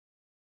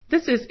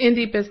This is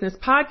Indie Business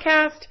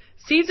Podcast,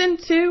 Season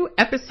 2,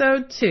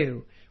 Episode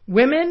 2,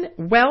 Women,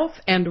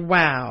 Wealth, and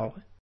Wow.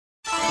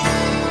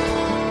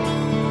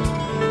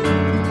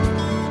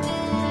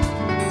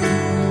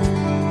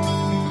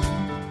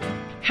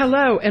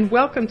 Hello, and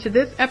welcome to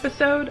this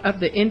episode of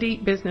the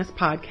Indie Business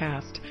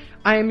Podcast.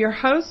 I am your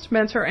host,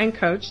 mentor, and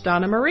coach,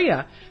 Donna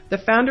Maria, the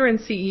founder and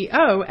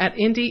CEO at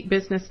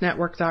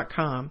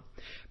IndieBusinessNetwork.com.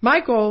 My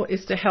goal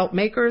is to help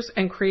makers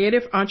and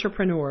creative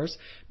entrepreneurs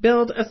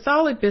build a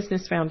solid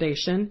business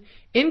foundation,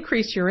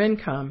 increase your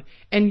income,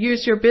 and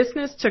use your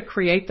business to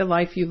create the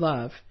life you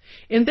love.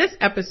 In this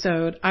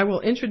episode, I will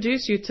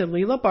introduce you to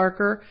Leila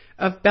Barker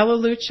of Bella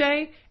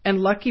Luce and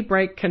Lucky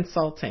Break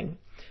Consulting.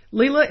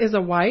 Leila is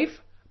a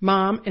wife,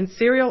 mom, and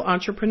serial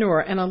entrepreneur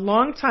and a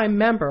longtime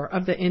member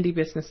of the Indie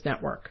Business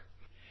Network.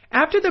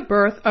 After the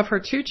birth of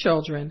her 2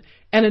 children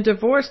and a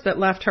divorce that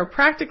left her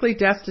practically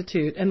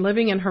destitute and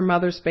living in her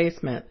mother's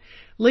basement,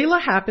 Leila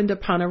happened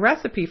upon a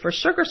recipe for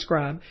sugar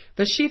scrub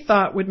that she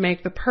thought would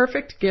make the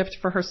perfect gift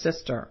for her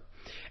sister.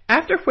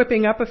 After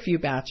whipping up a few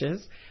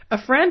batches, a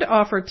friend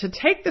offered to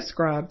take the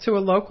scrub to a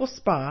local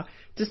spa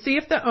to see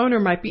if the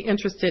owner might be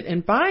interested in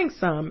buying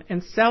some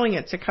and selling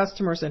it to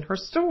customers in her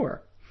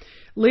store.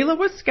 Leila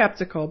was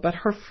skeptical, but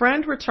her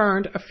friend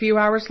returned a few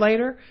hours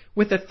later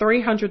with a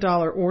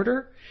 $300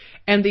 order,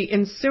 and the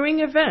ensuing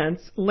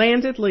events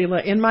landed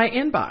Leila in my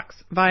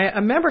inbox via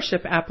a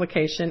membership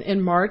application in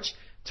March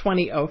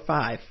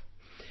 2005.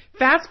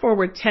 Fast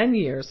forward 10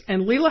 years,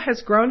 and Leila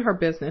has grown her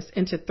business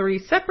into 3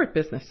 separate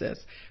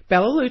businesses,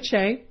 Bella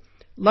Luce,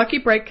 Lucky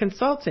Break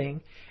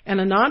Consulting,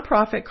 and a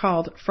nonprofit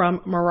called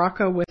From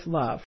Morocco with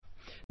Love.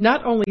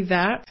 Not only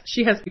that,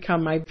 she has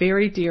become my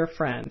very dear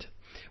friend,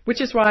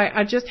 which is why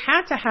I just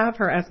had to have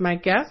her as my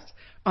guest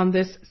on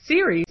this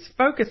series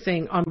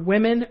focusing on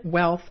women,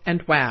 wealth,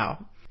 and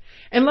wow.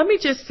 And let me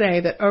just say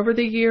that over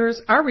the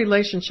years, our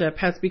relationship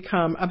has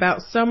become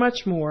about so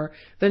much more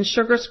than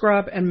sugar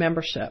scrub and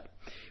membership.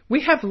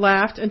 We have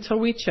laughed until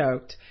we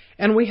choked,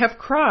 and we have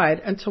cried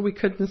until we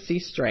couldn't see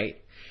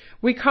straight.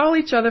 We call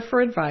each other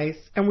for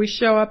advice, and we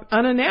show up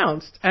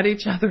unannounced at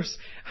each other's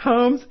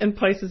homes and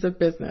places of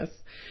business.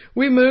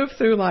 We move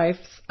through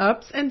life's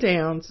ups and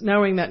downs,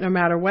 knowing that no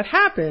matter what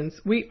happens,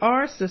 we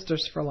are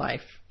sisters for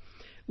life.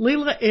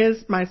 Leila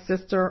is my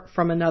sister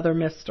from another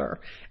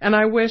mister, and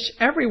I wish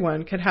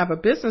everyone could have a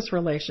business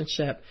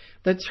relationship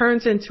that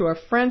turns into a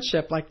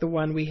friendship like the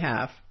one we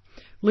have.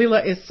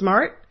 Leila is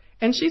smart,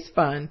 and she's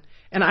fun,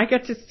 and I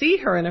get to see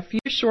her in a few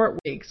short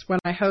weeks when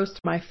I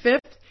host my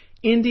 5th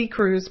Indie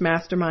Cruise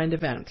Mastermind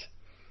event.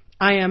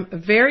 I am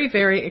very,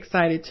 very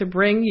excited to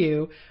bring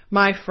you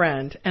my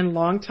friend and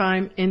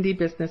longtime Indie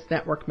Business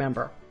Network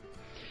member.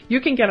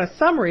 You can get a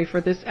summary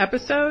for this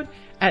episode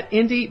at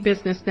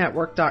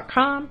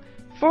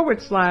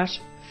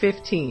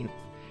IndieBusinessNetwork.com/15.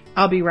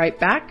 I'll be right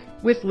back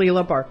with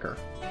Leila Barker.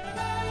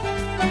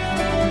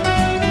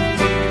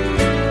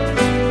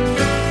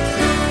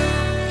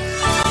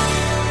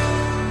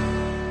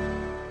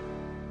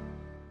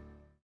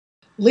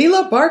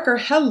 Leila Barker,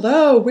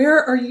 hello.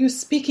 Where are you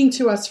speaking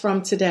to us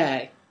from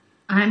today?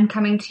 I'm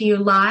coming to you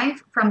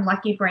live from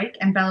Lucky Break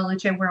and Bella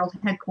Luce World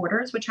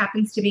Headquarters, which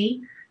happens to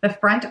be the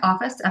front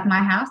office of my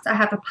house. I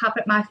have a pup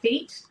at my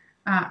feet,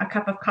 a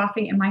cup of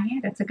coffee in my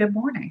hand. It's a good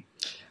morning.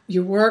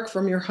 You work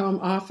from your home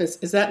office.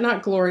 Is that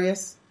not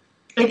glorious?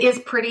 It is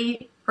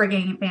pretty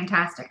frigging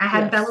fantastic.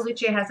 Bella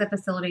Luce has a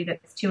facility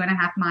that's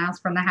 2.5 miles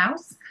from the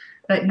house,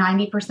 but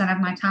 90% of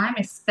my time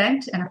is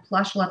spent in a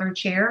plush leather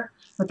chair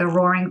with a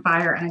roaring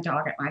fire and a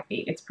dog at my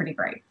feet. It's pretty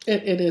great.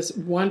 It is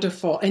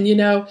wonderful. And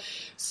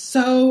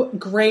so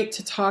great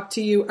to talk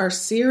to you. Our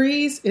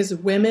series is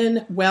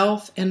Women,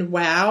 Wealth, and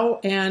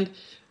Wow. And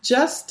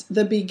just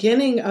the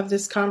beginning of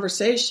this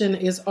conversation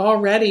is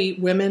already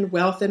Women,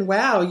 Wealth, and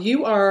Wow.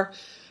 You are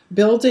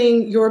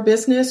building your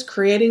business,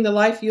 creating the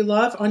life you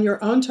love on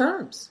your own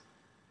terms.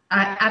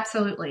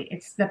 Absolutely.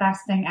 It's the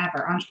best thing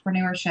ever.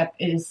 Entrepreneurship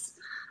has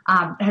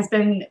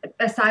been,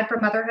 aside from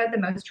motherhood, the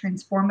most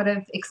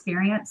transformative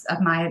experience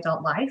of my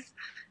adult life.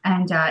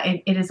 And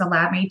it has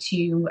allowed me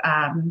to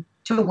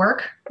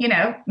work,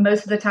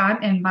 most of the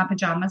time in my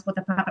pajamas with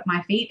a pup at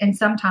my feet, and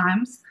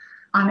sometimes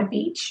on a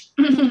beach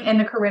in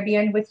the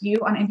Caribbean with you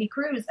on Indie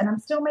Cruise. And I'm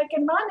still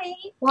making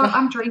money while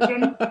I'm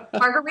drinking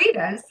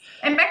margaritas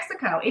in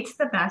Mexico. It's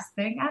the best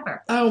thing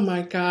ever. Oh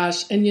my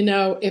gosh. And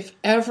if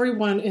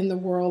everyone in the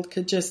world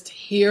could just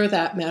hear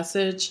that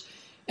message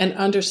and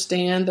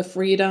understand the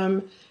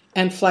freedom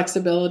and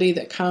flexibility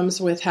that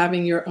comes with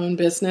having your own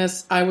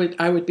business, I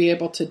would be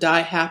able to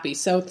die happy.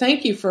 So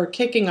thank you for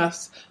kicking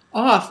us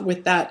off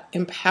with that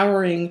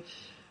empowering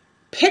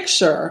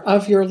picture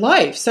of your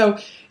life. So,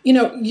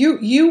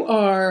 you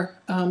are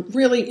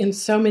really in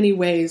so many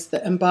ways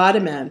the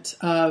embodiment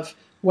of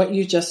what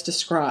you just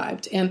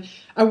described. And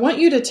I want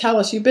you to tell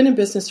us, you've been in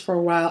business for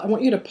a while, I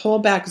want you to pull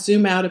back,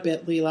 zoom out a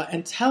bit, Leila,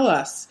 and tell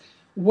us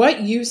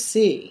what you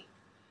see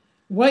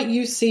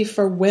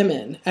for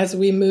women as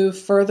we move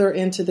further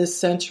into this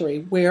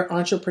century where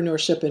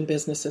entrepreneurship and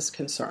business is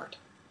concerned.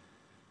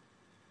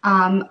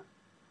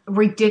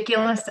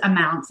 Ridiculous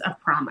amounts of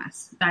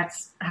promise.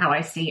 That's how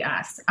I see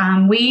us.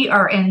 We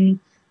are in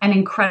an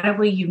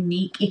incredibly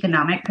unique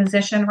economic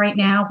position right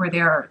now where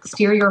there are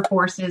exterior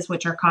forces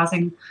which are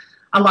causing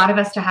a lot of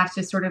us to have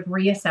to sort of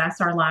reassess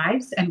our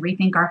lives and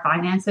rethink our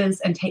finances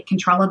and take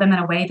control of them in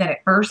a way that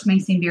at first may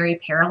seem very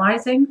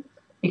paralyzing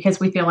because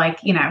we feel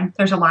like,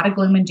 there's a lot of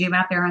gloom and doom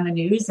out there on the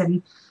news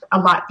and a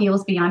lot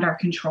feels beyond our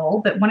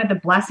control. But one of the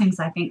blessings,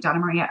 I think, Donna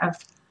Maria, of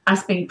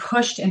us being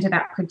pushed into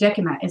that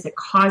predicament is it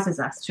causes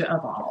us to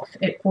evolve.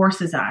 It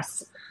forces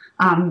us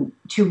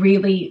to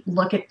really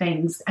look at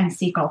things and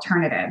seek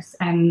alternatives.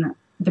 And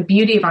the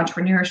beauty of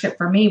entrepreneurship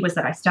for me was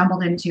that I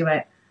stumbled into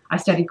it. I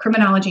studied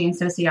criminology and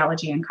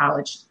sociology in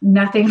college.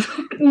 Nothing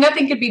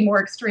could be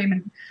more extreme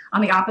and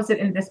on the opposite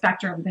end of the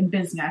spectrum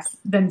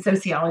than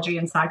sociology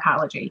and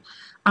psychology.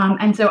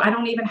 And so I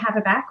don't even have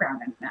a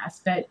background in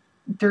this, but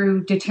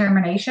through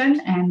determination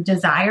and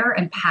desire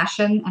and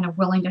passion and a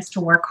willingness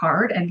to work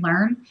hard and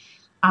learn,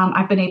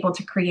 I've been able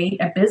to create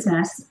a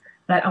business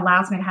that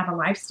allows me to have a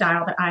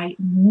lifestyle that I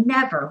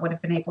never would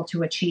have been able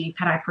to achieve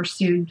had I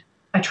pursued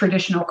a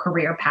traditional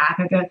career path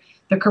or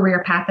the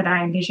career path that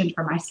I envisioned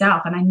for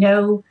myself. And I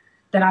know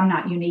that I'm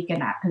not unique in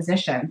that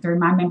position. Through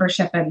my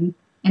membership in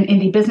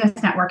Indie Business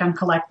Network, I'm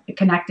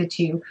connected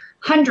to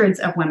hundreds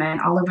of women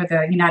all over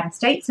the United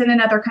States and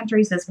in other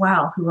countries as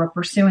well who are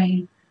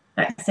pursuing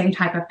that same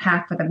type of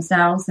path for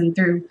themselves. And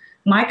through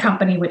my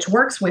company, which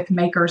works with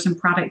makers and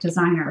product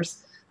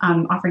designers,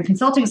 offering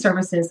consulting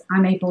services,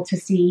 I'm able to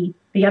see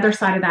the other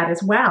side of that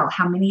as well,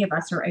 how many of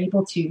us are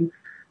able to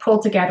pull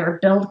together,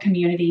 build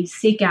community,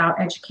 seek out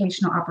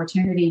educational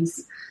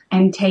opportunities,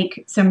 and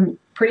take some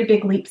pretty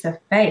big leaps of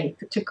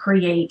faith to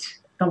create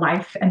the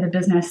life and the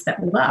business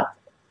that we love.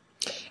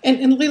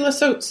 And Leila,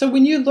 so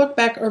when you look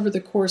back over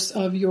the course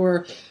of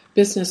your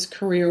business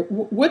career,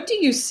 what do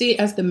you see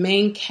as the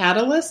main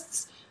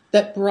catalysts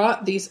that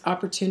brought these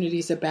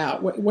opportunities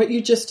about? What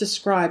you just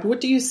described, what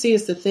do you see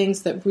as the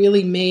things that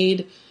really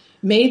made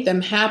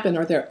them happen?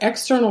 Are there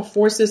external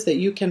forces that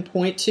you can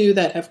point to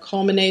that have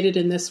culminated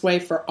in this way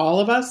for all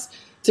of us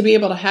to be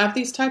able to have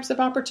these types of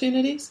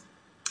opportunities?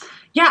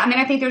 Yeah,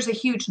 I think there's a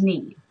huge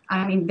need.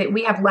 That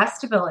we have less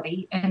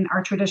stability in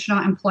our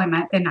traditional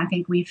employment than I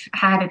think we've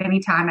had at any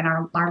time in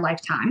our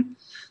lifetime.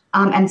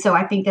 And so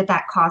I think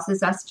that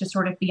causes us to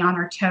sort of be on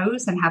our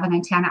toes and have an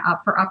antenna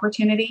up for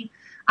opportunity.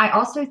 I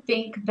also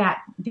think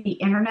that the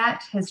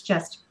internet has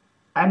just,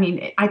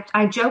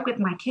 I joke with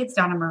my kids,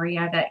 Donna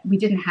Maria, that we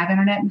didn't have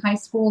internet in high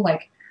school.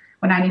 Like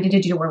when I needed to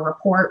do a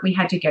report, we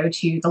had to go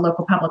to the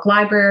local public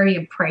library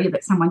and pray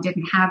that someone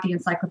didn't have the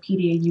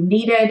encyclopedia you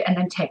needed and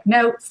then take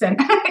notes. And,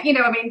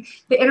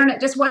 the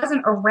internet just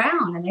wasn't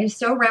around, and it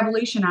so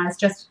revolutionized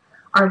just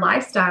our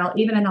lifestyle,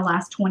 even in the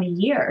last 20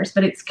 years,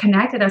 but it's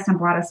connected us and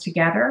brought us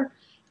together.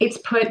 It's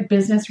put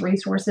business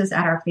resources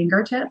at our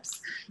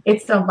fingertips.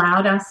 It's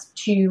allowed us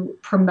to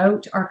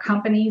promote our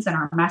companies and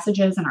our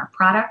messages and our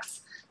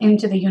products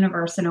into the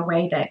universe in a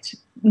way that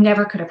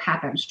never could have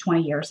happened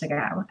 20 years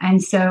ago.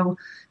 And so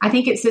I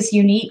think it's this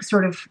unique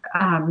sort of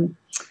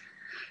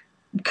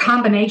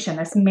combination,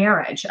 this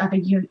marriage of a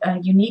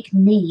unique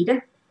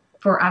need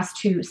for us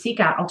to seek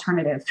out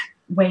alternative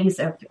ways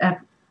of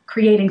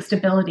creating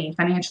stability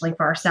financially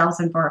for ourselves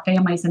and for our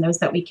families and those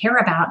that we care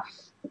about,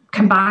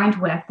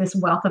 combined with this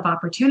wealth of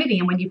opportunity.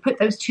 And when you put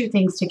those two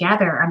things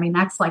together,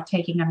 that's like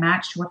taking a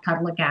match to a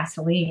puddle of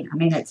gasoline.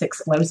 It's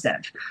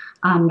explosive.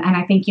 And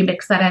I think you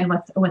mix that in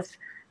with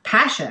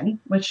passion,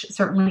 which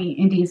certainly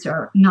indies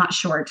are not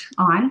short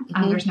on.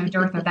 There's no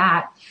dearth of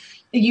that.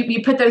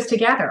 You put those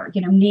together,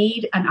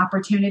 need, an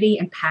opportunity,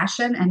 and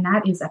passion, and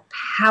that is a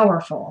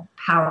powerful,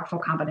 powerful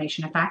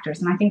combination of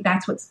factors. And I think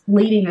that's what's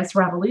leading this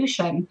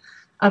revolution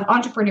of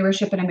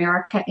entrepreneurship in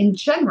America in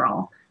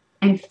general,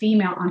 and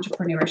female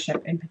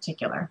entrepreneurship in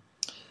particular.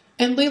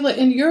 And Leila,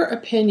 in your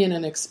opinion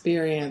and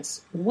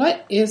experience,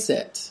 what is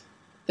it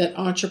that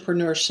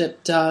entrepreneurship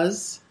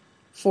does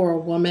for a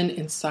woman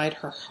inside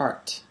her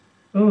heart?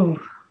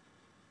 Ooh,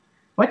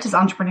 what does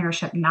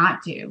entrepreneurship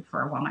not do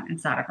for a woman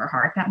inside of her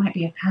heart? That might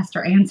be a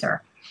faster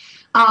answer.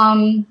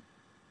 I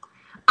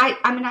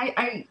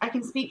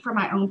can speak from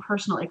my own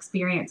personal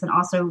experience and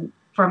also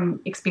from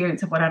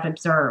experience of what I've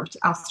observed.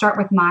 I'll start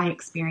with my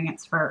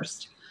experience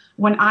first.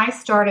 When I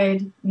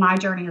started my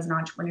journey as an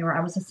entrepreneur, I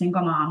was a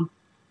single mom.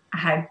 I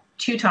had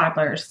 2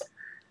 toddlers.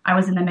 I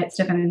was in the midst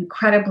of an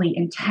incredibly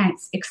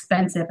intense,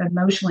 expensive,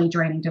 emotionally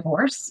draining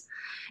divorce.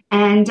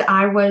 And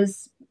I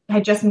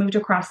had just moved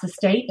across the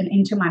state and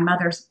into my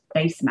mother's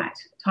basement.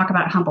 Talk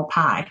about humble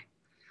pie.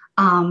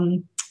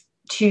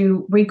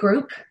 To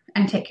regroup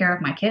and take care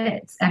of my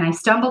kids. And I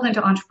stumbled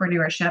into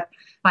entrepreneurship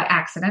by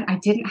accident. I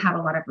didn't have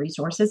a lot of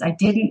resources. I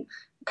didn't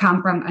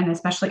come from an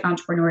especially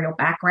entrepreneurial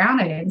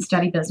background. I didn't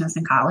study business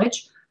in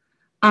college.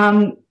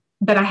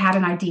 But I had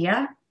an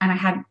idea, and I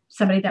had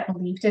somebody that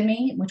believed in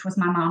me, which was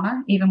my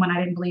mama, even when I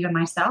didn't believe in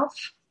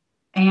myself.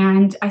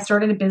 And I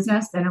started a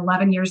business, and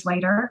 11 years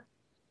later,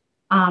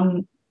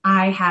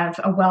 I have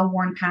a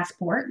well-worn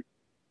passport.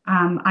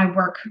 I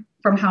work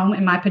from home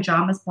in my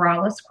pajamas,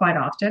 braless quite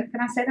often. Can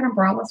I say that I'm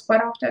braless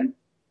quite often?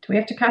 Do we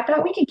have to cut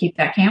that? We can keep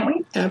that, can't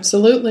we?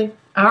 Absolutely.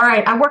 All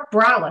right. I work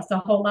braless a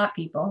whole lot,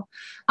 people.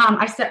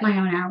 I set my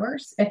own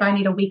hours. If I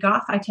need a week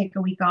off, I take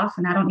a week off,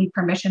 and I don't need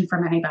permission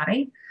from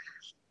anybody.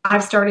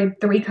 I've started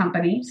 3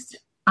 companies.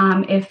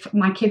 If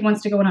my kid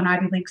wants to go in an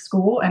Ivy League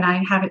school and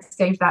I haven't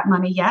saved that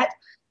money yet,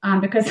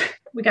 because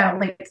we got a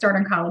late start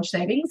on college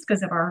savings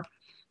because of our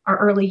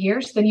early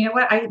years, then you know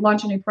what? I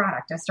launch a new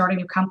product. I start a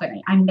new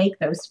company. I make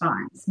those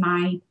funds.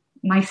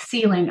 My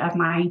ceiling of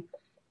my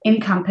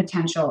income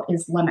potential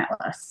is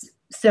limitless.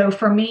 So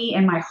for me,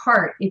 in my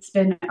heart, it's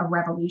been a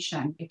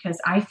revolution because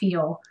I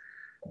feel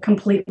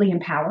completely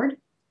empowered.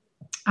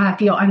 I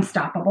feel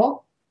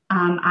unstoppable.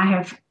 I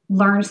have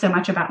learned so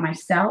much about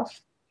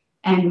myself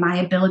and my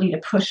ability to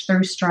push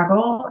through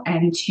struggle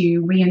and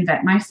to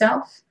reinvent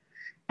myself.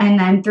 And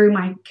then through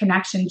my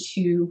connection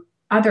to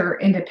other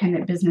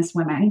independent business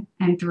women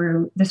and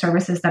through the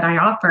services that I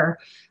offer,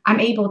 I'm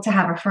able to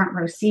have a front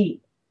row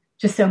seat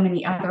to so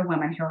many other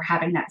women who are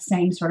having that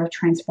same sort of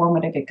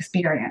transformative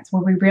experience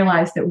where we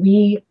realize that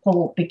we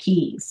hold the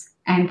keys.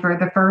 And for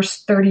the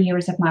first 30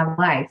 years of my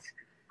life,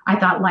 I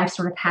thought life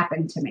sort of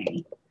happened to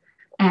me.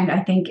 And I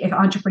think if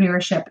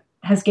entrepreneurship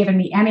has given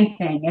me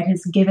anything, it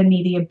has given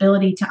me the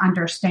ability to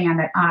understand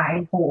that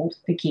I hold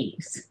the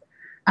keys.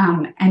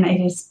 And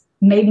it has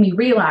made me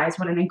realize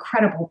what an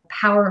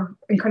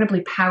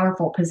incredibly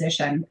powerful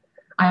position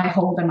I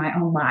hold in my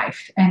own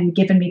life, and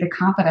given me the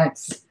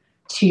confidence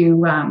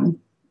to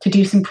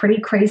do some pretty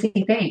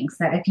crazy things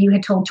that if you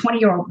had told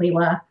 20-year-old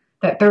Leila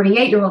that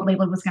 38-year-old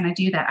Leila was going to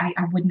do that,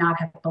 I would not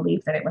have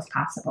believed that it was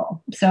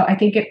possible. So I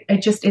think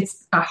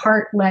it's a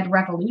heart-led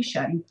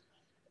revolution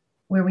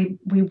where we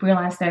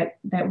realize that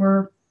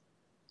we're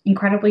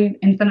incredibly,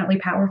 infinitely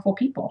powerful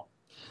people.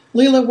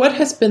 Leila, what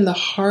has been the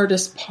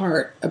hardest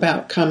part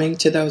about coming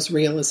to those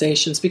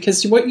realizations?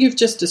 Because what you've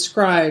just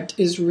described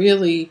is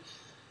really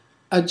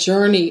a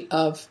journey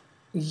of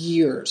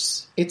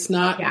years. It's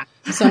not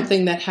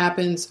something that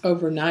happens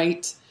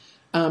overnight.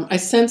 I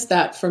sense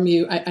that from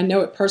you. I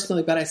know it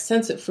personally, but I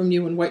sense it from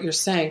you and what you're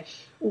saying.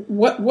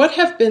 What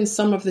have been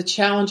some of the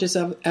challenges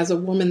as a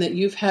woman that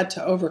you've had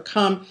to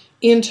overcome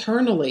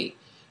internally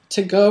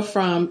to go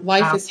from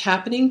life is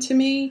happening to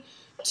me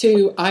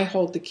to I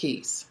hold the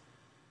keys?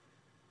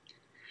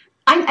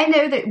 I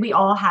know that we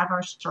all have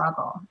our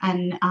struggle,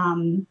 and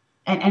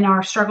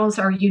our struggles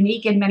are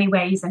unique in many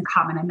ways and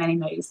common in many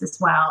ways as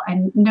well.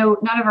 And none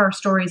of our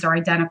stories are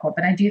identical,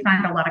 but I do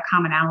find a lot of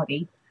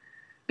commonality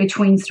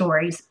between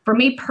stories. For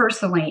me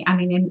personally, I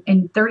mean,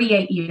 in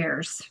 38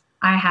 years,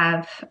 I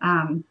have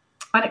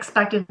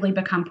unexpectedly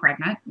become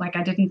pregnant. Like,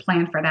 I didn't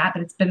plan for that,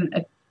 but it's been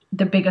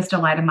the biggest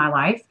delight of my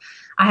life.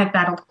 I have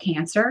battled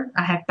cancer.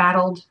 I have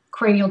battled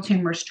cranial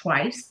tumors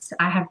twice.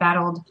 I have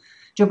battled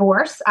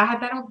divorce. I have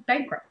battled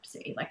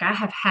bankruptcy. Like, I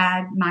have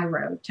had my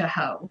road to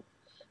hoe.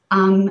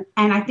 And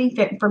I think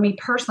that for me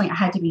personally, I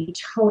had to be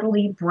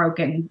totally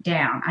broken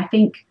down. I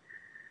think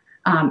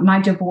my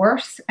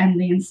divorce and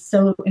the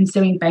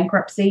ensuing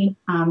bankruptcy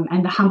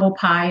and the humble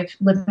pie of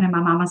living in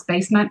my mama's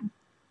basement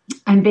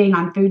and being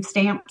on food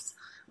stamps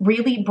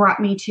really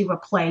brought me to a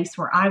place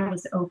where I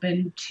was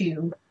open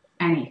to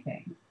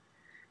anything.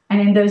 And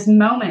in those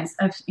moments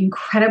of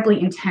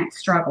incredibly intense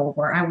struggle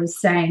where I was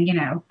saying, you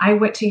know, I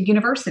went to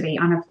university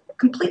on a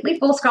completely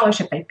full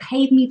scholarship. They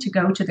paid me to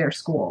go to their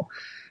school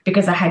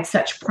because I had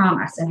such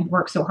promise and had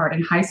worked so hard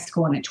in high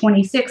school. And at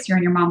 26, you're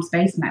in your mom's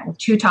basement with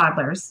 2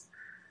 toddlers,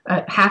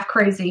 a half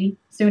crazy,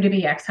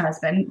 soon-to-be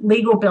ex-husband,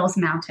 legal bills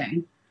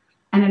mounting,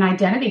 and an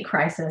identity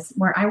crisis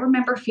where I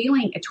remember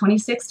feeling at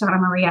 26, Donna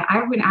Maria, I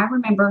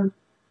remember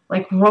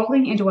like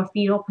rolling into a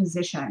fetal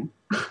position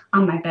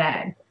on my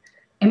bed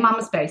in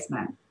mama's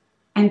basement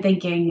and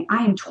thinking,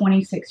 I am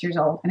 26 years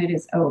old and it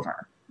is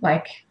over.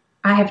 Like,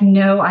 I have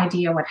no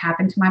idea what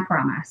happened to my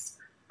promise.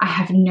 I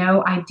have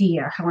no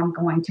idea how I'm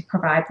going to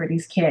provide for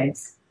these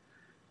kids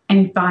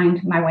and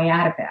find my way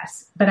out of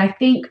this. But I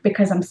think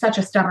because I'm such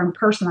a stubborn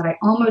person that I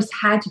almost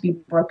had to be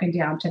broken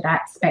down to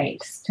that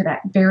space, to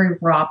that very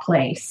raw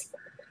place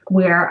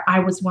where I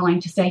was willing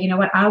to say, you know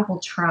what, I will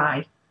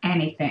try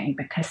anything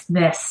because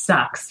this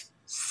sucks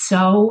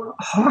so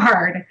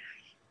hard.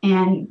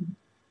 And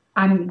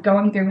I'm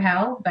going through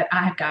hell, but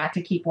I've got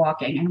to keep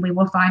walking and we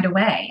will find a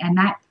way. And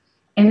that,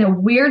 in a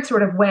weird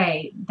sort of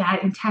way,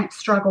 that intense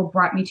struggle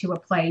brought me to a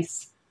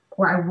place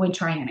where I would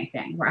try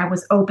anything, where I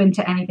was open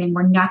to anything,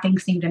 where nothing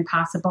seemed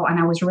impossible. And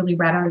I was really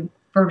ready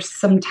for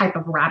some type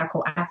of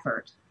radical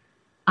effort.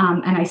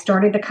 And I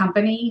started the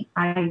company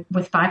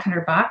with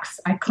 $500.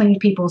 I cleaned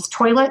people's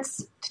toilets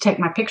to take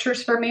my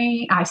pictures for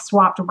me. I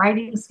swapped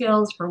writing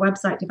skills for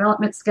website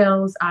development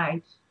skills.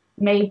 I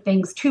made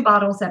things 2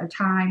 bottles at a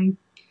time.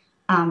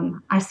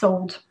 I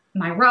sold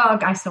my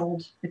rug. I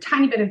sold the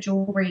tiny bit of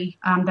jewelry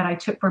that I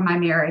took from my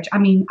marriage. I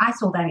mean, I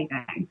sold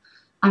anything.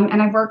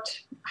 And I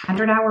worked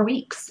 100-hour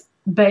weeks.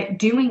 But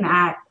doing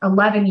that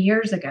 11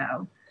 years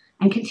ago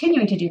and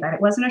continuing to do that,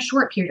 it wasn't a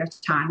short period of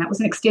time. That was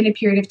an extended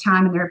period of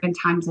time. And there have been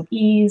times of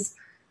ease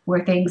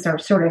where things are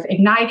sort of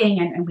igniting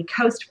and we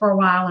coast for a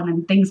while and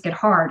then things get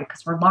hard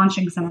because we're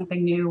launching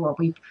something new or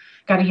we've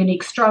got a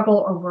unique struggle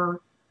or we're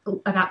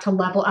about to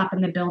level up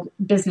in the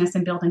business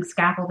and building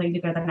scaffolding to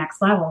go to the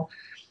next level.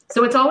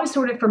 So it's always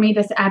sort of, for me,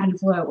 this ebb and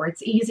flow where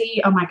it's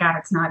easy. Oh my God,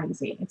 it's not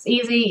easy. It's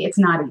easy. It's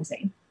not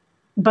easy.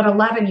 But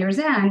 11 years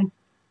in,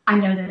 I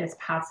know that it's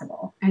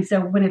possible. And so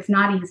when it's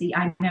not easy,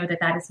 I know that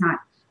that is not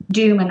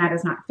doom and that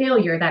is not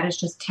failure. That is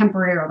just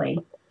temporarily,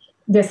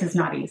 this is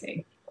not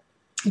easy.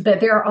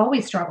 But there are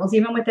always struggles,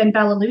 even within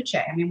Bella Luce.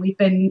 I mean, we've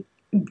been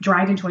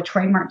dragged into a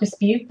trademark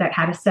dispute that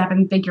had a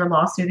 7-figure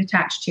lawsuit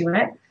attached to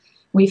it.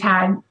 We've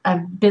had a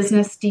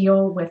business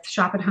deal with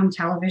Shop at Home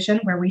Television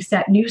where we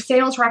set new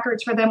sales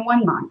records for them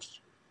one month.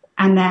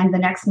 And then the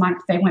next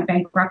month they went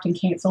bankrupt and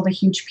canceled a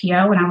huge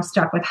PO, and I was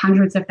stuck with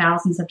hundreds of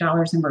thousands of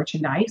dollars in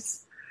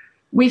merchandise.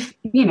 We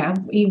have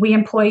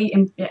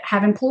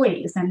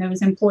employees, and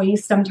those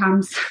employees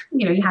sometimes,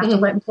 you have to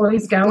let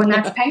employees go, and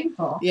that's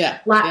painful.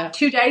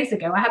 2 days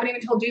ago, I haven't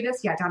even told you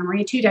this yet, Donna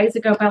Marie. 2 days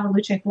ago, Bella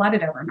Luce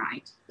flooded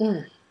overnight,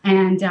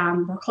 and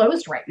we're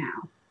closed right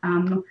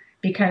now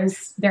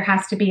because there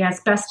has to be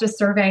asbestos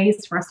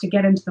surveys for us to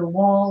get into the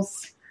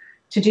walls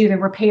to do the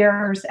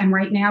repairs. And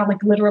right now,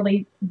 like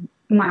literally,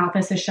 my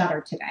office is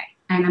shuttered today,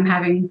 and I'm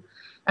having,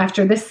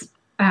 after this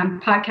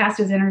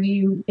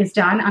interview is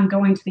done, I'm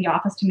going to the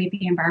office to meet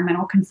the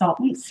environmental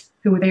consultants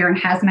who were there in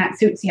hazmat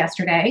suits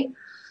yesterday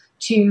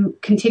to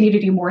continue to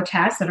do more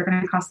tests that are going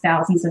to cost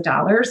thousands of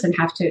dollars and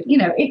have to,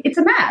 it's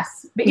a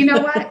mess. But you know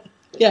what?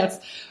 Yes.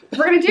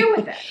 We're going to deal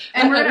with it.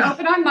 And we're going to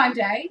open on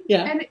Monday.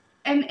 Yeah.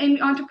 And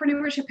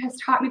entrepreneurship has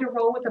taught me to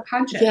roll with the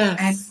punches.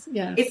 Yes.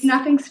 And it's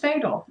nothing's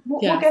fatal.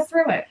 We'll get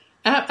through it.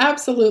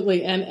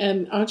 Absolutely.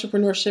 And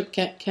entrepreneurship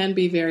can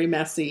be very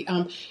messy.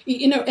 And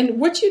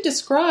what you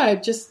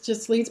described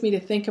just leads me to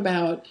think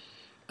about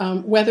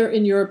whether,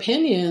 in your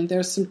opinion,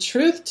 there's some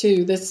truth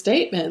to this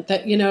statement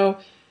that,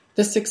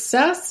 the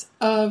success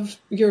of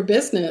your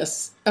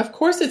business, of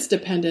course, it's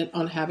dependent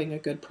on having a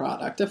good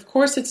product. Of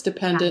course, it's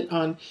dependent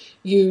on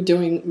you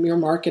doing your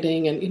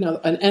marketing and,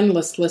 an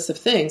endless list of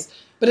things.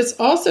 But it's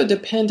also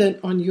dependent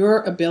on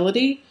your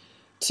ability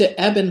to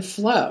ebb and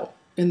flow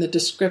in the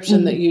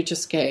description that you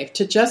just gave,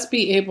 to just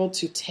be able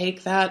to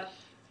take that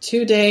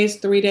 2 days,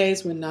 3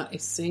 days when not a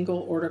single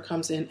order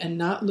comes in and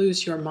not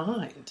lose your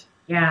mind.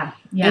 Yeah.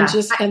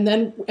 And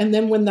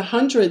then when the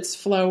hundreds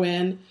flow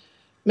in,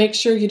 make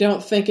sure you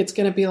don't think it's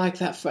going to be like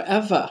that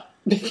forever.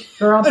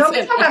 Girl, don't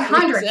be talking about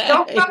hundreds.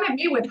 Don't come at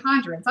me with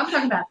hundreds. I'm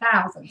talking about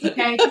thousands.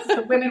 Okay, this is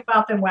the Women,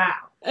 Wealth, and Wow.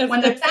 When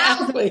the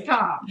thousands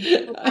come,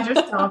 remind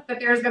yourself that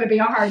there's going to be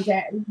a hard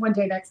day one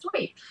day next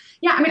week.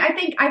 Yeah, I mean,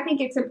 I think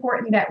it's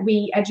important that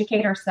we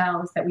educate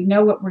ourselves, that we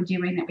know what we're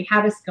doing, that we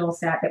have a skill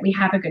set, that we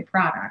have a good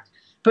product.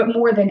 But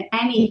more than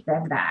anything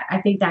of that,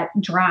 I think that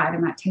drive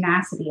and that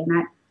tenacity and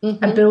that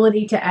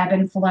ability to ebb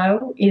and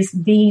flow is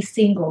the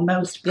single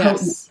most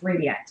potent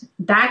ingredient.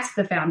 That's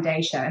the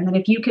foundation. And then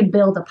if you can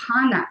build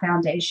upon that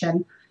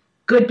foundation,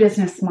 good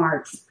business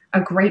smarts, a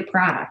great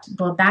product,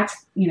 well,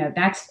 that's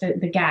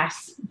the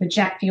gas, the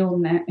jet fuel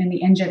in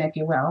the engine, if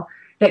you will,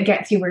 that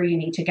gets you where you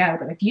need to go.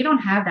 But if you don't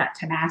have that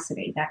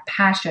tenacity, that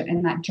passion,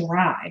 and that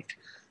drive,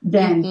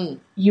 then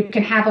you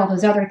can have all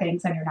those other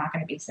things and you're not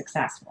going to be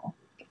successful.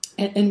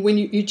 And when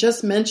you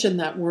just mentioned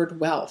that word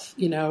wealth,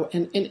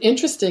 and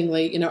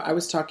interestingly, I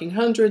was talking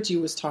hundreds,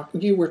 you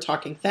were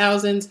talking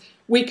thousands,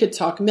 we could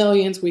talk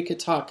millions, we could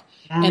talk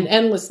an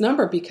endless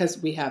number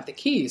because we have the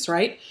keys,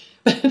 right?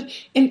 But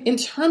in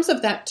terms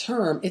of that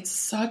term, it's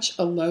such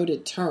a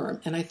loaded term.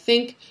 And I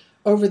think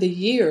over the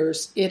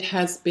years, it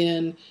has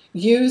been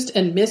used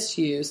and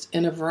misused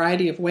in a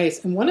variety of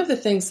ways. And one of the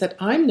things that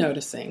I'm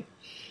noticing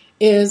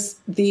is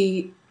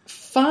the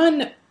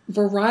fun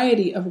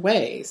variety of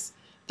ways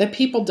that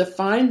people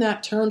define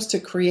that terms to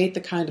create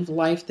the kind of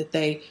life that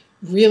they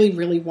really,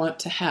 really want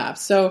to have.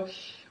 So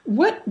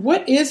what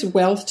is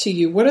wealth to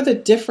you? What are the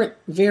different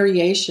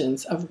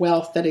variations of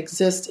wealth that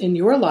exist in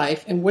your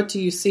life? And what do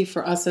you see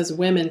for us as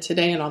women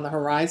today and on the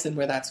horizon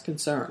where that's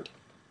concerned?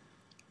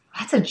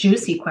 That's a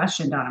juicy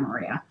question, Donna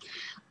Maria.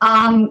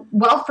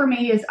 Wealth for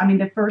me is,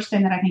 the first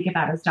thing that I think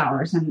about is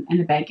dollars in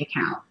a bank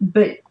account.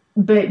 But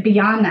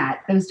beyond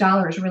that, those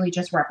dollars really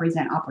just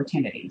represent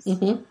opportunities.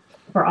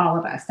 For all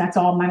of us. That's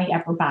all money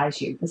ever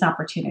buys you, is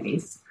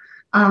opportunities.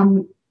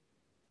 To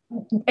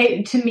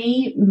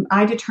me,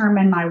 I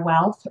determine my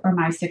wealth or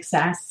my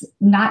success,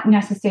 not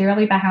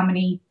necessarily by how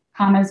many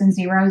commas and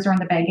zeros are on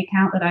the bank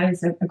account, that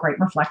is a great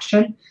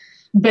reflection,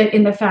 but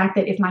in the fact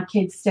that if my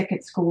kid's sick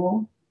at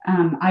school,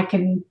 I'm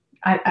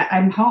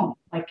home.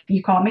 Like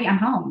you call me, I'm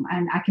home,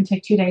 and I can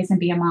take 2 days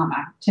and be a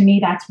mama. To me,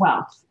 that's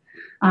wealth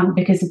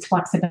because it's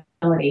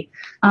flexibility.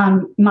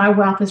 My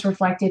wealth is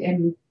reflected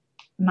in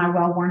my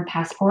well-worn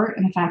passport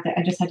and the fact that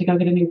I just had to go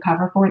get a new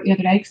cover for it the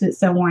other day because it's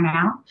so worn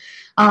out.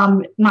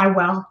 My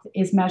wealth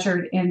is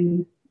measured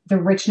in the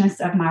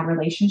richness of my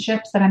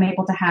relationships that I'm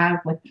able to have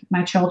with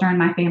my children,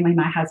 my family,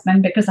 my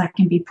husband, because I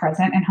can be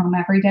present at home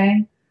every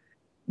day.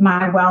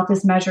 My wealth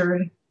is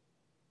measured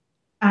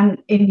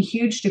in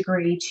huge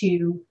degree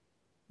to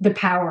the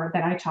power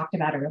that I talked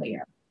about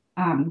earlier.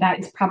 That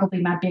is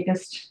probably my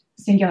biggest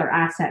singular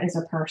asset as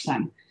a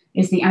person,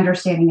 is the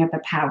understanding of the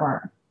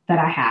power that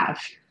I have.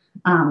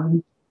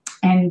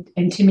 And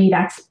to me,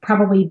 that's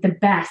probably the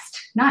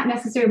best, not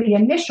necessarily the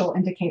initial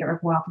indicator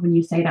of wealth when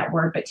you say that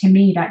word, but to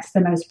me, that's the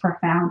most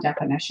profound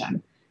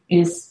definition,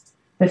 is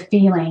the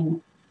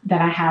feeling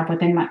that I have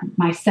within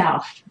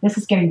myself. This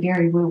is getting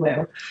very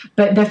woo-woo,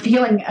 but the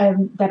feeling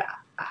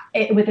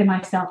within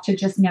myself to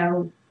just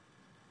know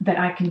that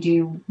I can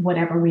do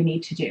whatever we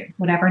need to do.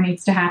 Whatever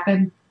needs to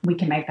happen, we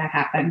can make that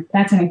happen.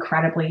 That's an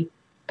incredibly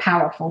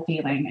powerful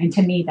feeling. And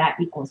to me, that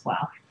equals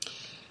wealth.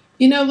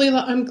 You know,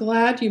 Leila, I'm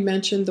glad you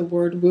mentioned the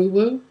word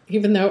woo-woo,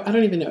 even though I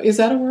don't even know. Is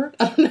that a word?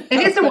 I don't know.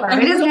 It is a word.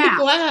 It is really now.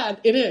 Glad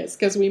it is,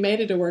 because we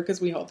made it a word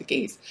because we hold the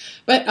keys.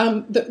 But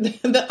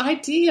the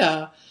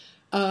idea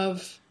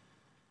of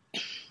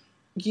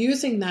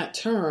using that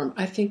term,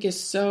 I think, is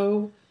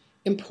so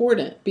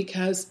important,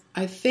 because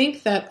I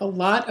think that a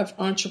lot of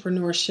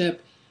entrepreneurship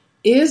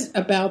is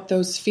about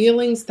those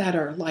feelings that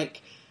are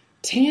like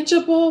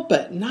tangible,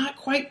 but not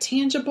quite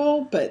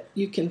tangible, but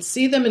you can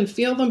see them and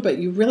feel them, but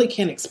you really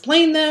can't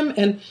explain them.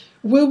 And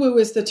woo-woo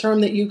is the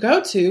term that you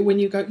go to when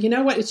you go, you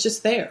know what, it's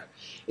just there.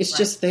 It's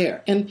just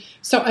there. And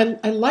so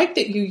I like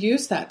that you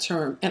use that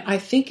term, and I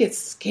think it's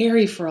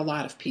scary for a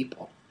lot of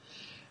people.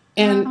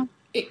 And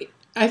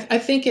I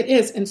think it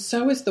is. And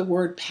so is the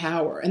word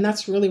power. And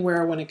that's really where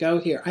I want to go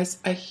here.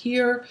 I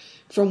hear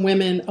from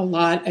women a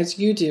lot, as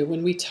you do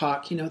when we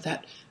talk, you know,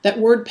 that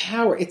word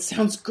power, it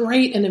sounds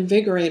great and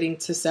invigorating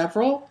to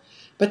several,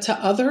 but to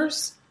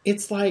others,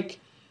 it's like,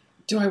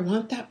 do I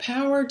want that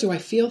power? Do I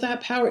feel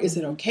that power? Is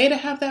it okay to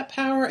have that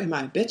power? Am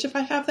I a bitch if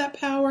I have that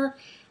power?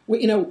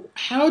 You know,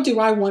 how do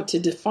I want to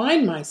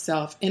define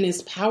myself? And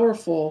is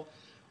powerful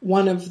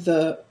one of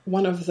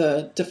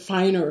the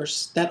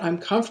definers that I'm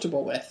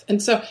comfortable with?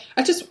 And so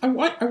I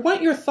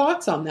want your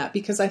thoughts on that,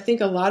 because I think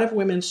a lot of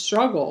women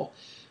struggle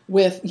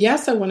with,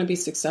 yes, I want to be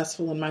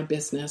successful in my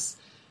business,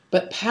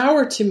 but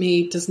power to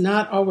me does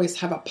not always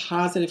have a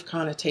positive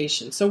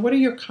connotation. So what are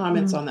your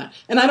comments on that?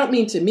 And I don't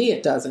mean to me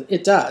it doesn't.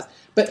 It does.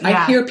 But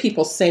I hear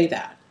people say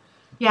that.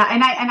 Yeah,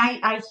 and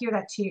I hear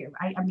that too.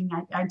 I mean,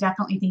 I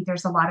definitely think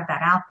there's a lot of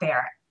that out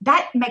there.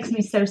 That makes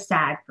me so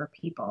sad for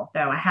people,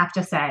 though, I have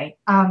to say.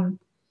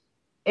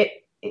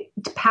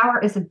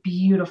 Power is a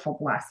beautiful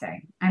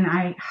blessing. And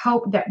I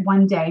hope that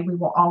one day we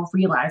will all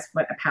realize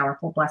what a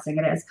powerful blessing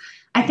it is.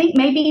 I think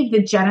maybe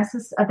the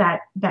genesis of that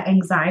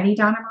anxiety,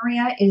 Donna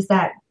Maria, is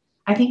that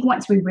I think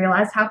once we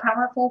realize how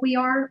powerful we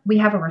are, we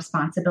have a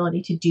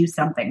responsibility to do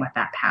something with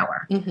that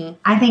power. Mm-hmm.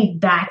 I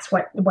think that's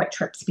what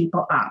trips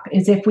people up,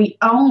 is if we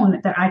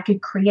own that I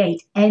could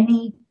create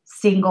any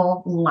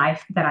single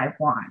life that I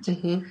want.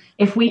 Mm-hmm.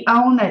 If we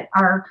own that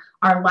our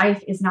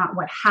life is not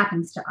what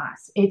happens to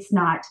us, it's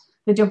not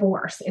the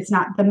divorce, it's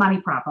not the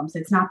money problems,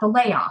 it's not the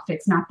layoff,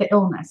 it's not the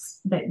illness,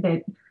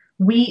 that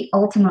we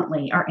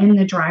ultimately are in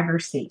the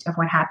driver's seat of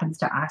what happens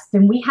to us,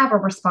 then we have a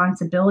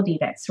responsibility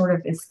that sort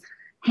of is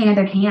hand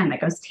in hand,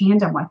 that goes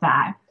tandem with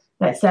that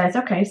says,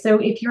 okay, so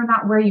if you're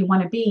not where you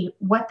want to be,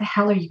 what the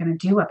hell are you going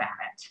to do about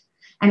it?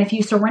 And if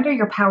you surrender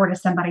your power to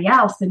somebody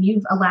else, then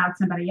you've allowed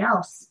somebody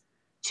else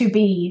to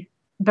be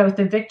both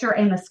the victor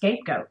and the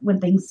scapegoat when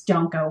things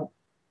don't go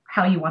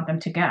how you want them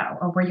to go,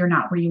 or where you're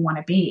not where you want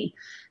to be.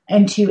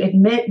 And to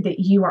admit that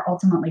you are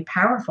ultimately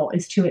powerful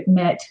is to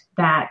admit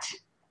that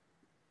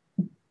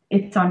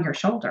it's on your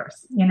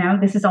shoulders. You know,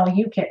 this is all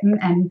you, kitten,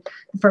 and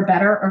for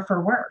better or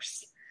for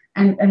worse.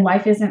 And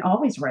life isn't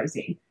always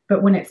rosy,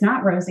 but when it's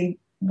not rosy,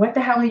 what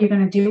the hell are you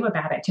going to do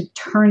about it to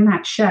turn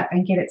that ship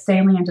and get it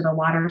sailing into the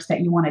waters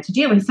that you want it to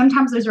do? And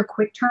sometimes those are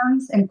quick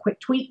turns and quick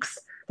tweaks.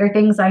 They're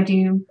things I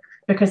do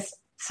because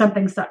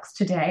something sucks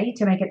today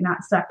to make it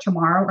not suck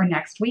tomorrow or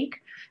next week.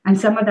 And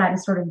some of that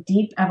is sort of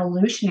deep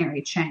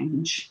evolutionary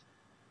change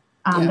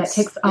that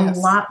takes a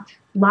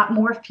lot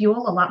more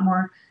fuel, a lot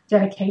more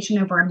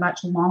dedication over a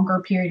much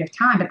longer period of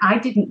time. But I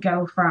didn't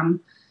go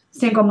from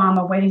single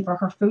mama waiting for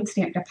her food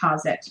stamp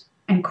deposit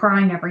and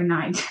crying every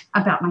night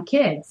about my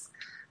kids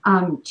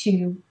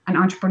to an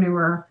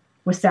entrepreneur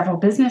with several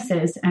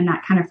businesses and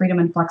that kind of freedom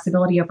and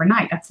flexibility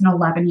overnight. That's an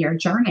 11-year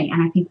journey.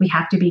 And I think we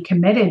have to be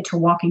committed to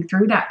walking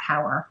through that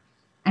power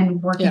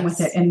and working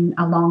with it in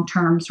a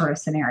long-term sort of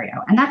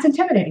scenario. And that's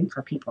intimidating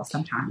for people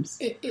sometimes.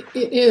 It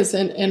is.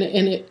 And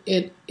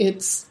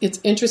it's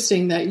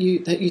interesting that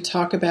you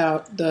talk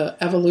about the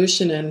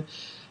evolution and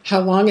how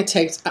long it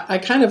takes. I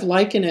kind of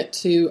liken it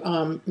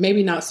to,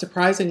 maybe not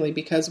surprisingly,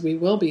 because we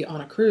will be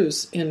on a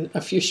cruise in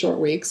a few short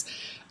weeks.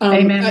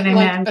 Amen.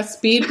 Like a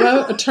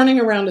speedboat, turning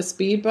around a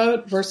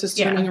speedboat versus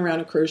turning around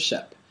a cruise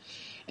ship.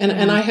 And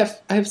I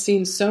have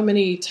seen so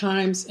many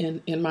times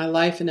in my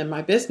life and in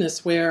my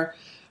business where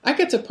I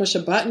get to push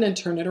a button and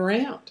turn it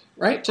around,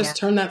 right? Just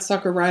turn that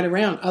sucker right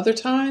around. Other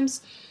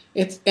times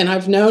and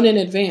I've known in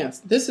advance,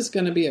 this is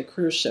going to be a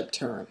cruise ship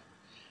turn.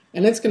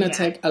 And it's going to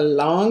take a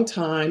long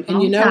time.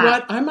 And you know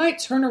what? I might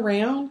turn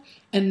around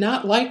and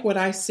not like what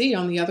I see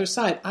on the other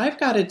side. I've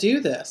got to do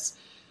this,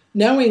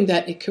 knowing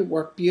that it could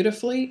work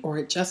beautifully or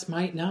it just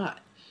might not.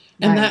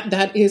 And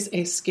that is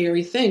a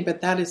scary thing.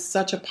 But that is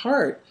such a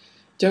part,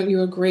 don't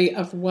you agree,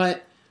 of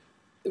what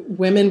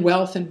Women,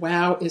 Wealth, and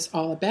Wow is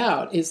all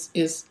about, is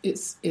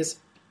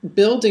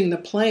building the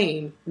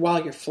plane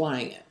while you're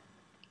flying it.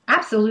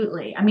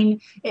 Absolutely. I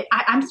mean,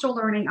 I'm still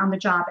learning on the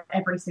job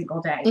every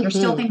single day. There's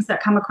still things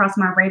that come across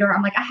my radar.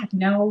 I'm like, I have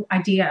no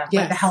idea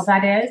what the hell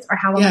that is or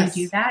how I'm going to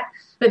do that.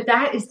 But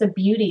that is the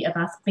beauty of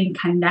us being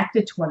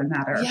connected to one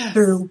another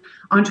through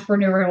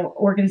entrepreneurial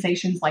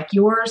organizations like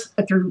yours,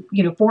 through,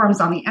 forums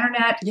on the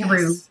internet,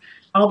 through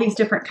all these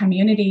different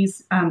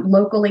communities,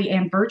 locally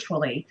and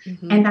virtually.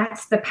 And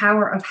that's the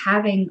power of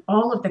having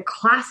all of the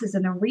classes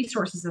and the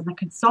resources and the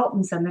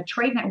consultants and the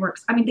trade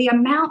networks. I mean, the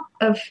amount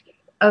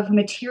of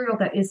material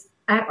that is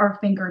at our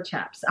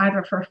fingertips,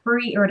 either for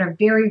free or at a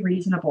very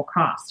reasonable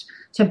cost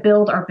to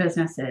build our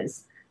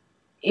businesses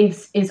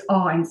is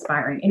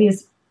awe-inspiring. It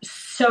is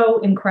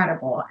so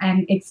incredible.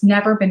 And it's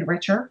never been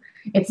richer.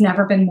 It's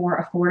never been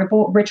more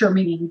affordable. Richer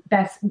meaning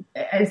that's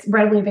as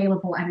readily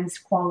available and as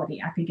quality,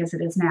 I think, as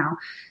it is now.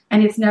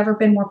 And it's never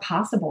been more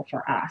possible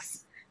for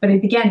us. But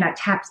again, that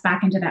taps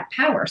back into that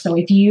power. So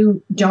if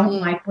you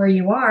don't like where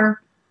you are,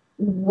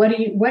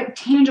 what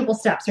tangible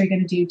steps are you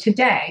going to do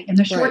today in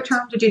the short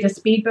term to do the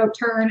speedboat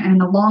turn and in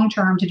the long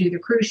term to do the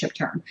cruise ship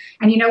turn?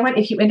 And you know what?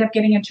 If you end up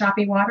getting in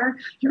choppy water,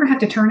 you're going to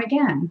have to turn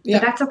again.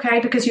 But that's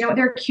okay, because you know what?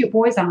 There are cute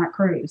boys on that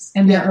cruise,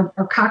 and there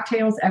are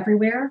cocktails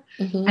everywhere.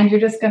 And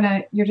you're just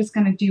gonna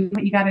do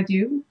what you got to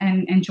do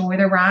and enjoy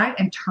the ride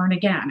and turn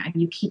again. And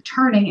you keep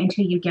turning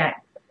until you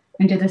get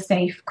into the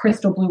safe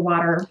crystal blue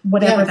water,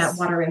 whatever that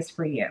water is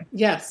for you.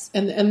 Yes.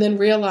 And then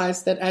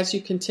realize that as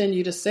you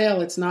continue to sail,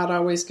 it's not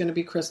always going to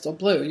be crystal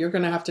blue. You're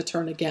going to have to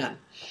turn again.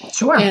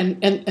 Sure. And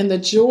the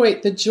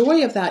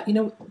joy of that,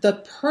 the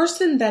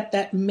person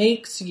that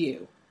makes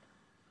you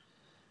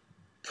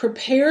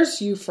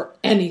prepares you for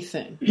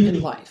anything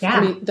in life. Yeah.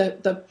 I mean,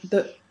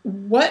 the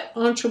what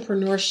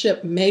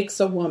entrepreneurship makes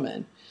a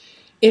woman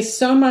is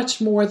so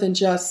much more than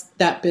just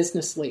that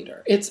business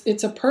leader.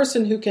 It's a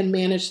person who can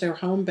manage their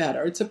home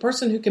better. It's a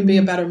person who can be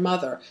a better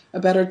mother, a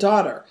better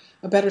daughter,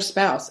 a better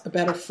spouse, a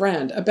better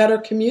friend, a better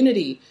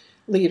community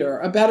leader,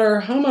 a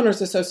better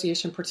homeowners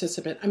association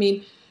participant. I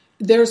mean,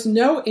 there's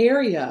no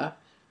area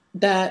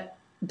that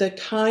the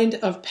kind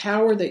of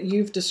power that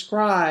you've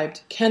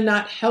described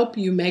cannot help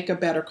you make a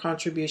better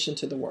contribution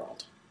to the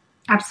world.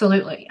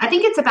 Absolutely. I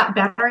think it's about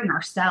bettering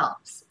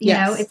ourselves. You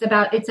know, it's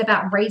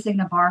about raising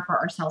the bar for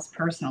ourselves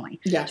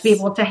personally, to be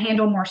able to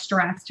handle more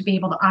stress, to be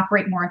able to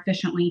operate more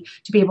efficiently,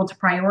 to be able to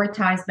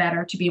prioritize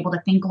better, to be able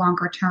to think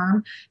longer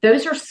term.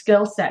 Those are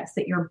skill sets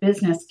that your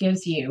business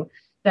gives you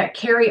that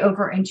carry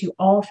over into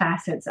all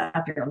facets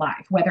of your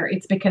life, whether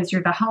it's because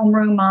you're the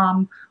homeroom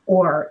mom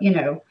or,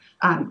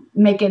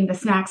 making the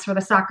snacks for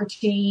the soccer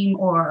team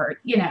or,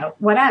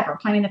 whatever,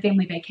 planning the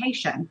family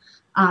vacation.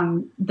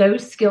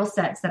 Those skill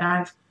sets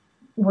that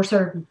were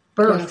sort of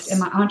birthed in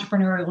my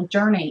entrepreneurial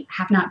journey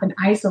have not been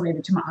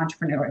isolated to my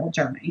entrepreneurial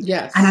journey.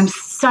 Yes. And I'm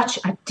such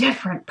a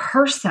different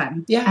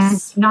person.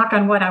 Yes. And knock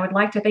on wood, I would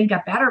like to think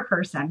a better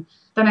person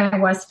than I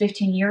was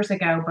 15 years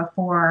ago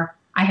before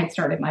I had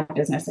started my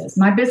businesses.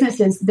 My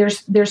businesses,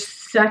 there's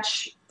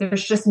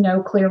just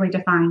no clearly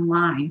defined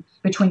line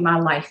between my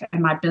life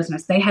and my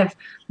business. They have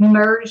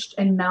merged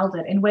and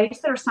melded in ways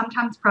that are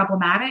sometimes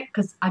problematic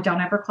because I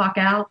don't ever clock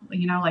out,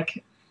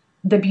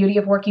 the beauty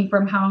of working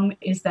from home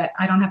is that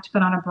I don't have to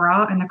put on a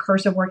bra, and the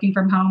curse of working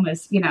from home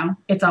is,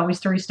 it's always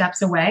 3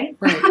 steps away,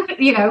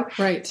 right.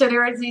 Right. So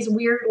there are these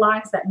weird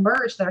lines that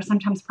merge that are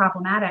sometimes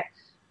problematic,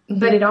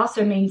 but it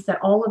also means that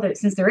all of it,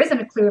 since there isn't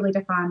a clearly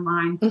defined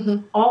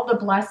line, all the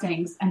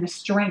blessings and the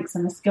strengths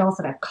and the skills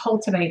that I've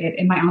cultivated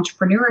in my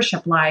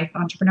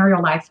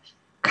entrepreneurial life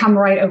come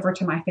right over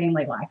to my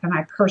family life and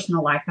my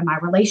personal life and my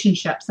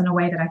relationships in a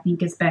way that I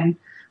think has been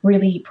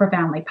really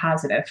profoundly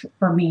positive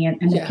for me and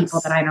the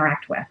people that I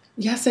interact with.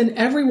 Yes, and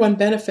everyone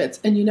benefits.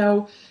 And,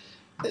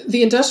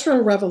 the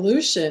Industrial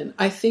Revolution,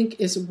 I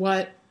think, is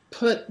what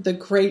put the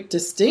great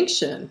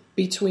distinction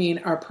between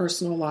our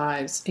personal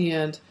lives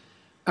and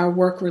our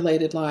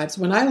work-related lives.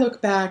 When I look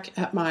back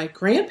at my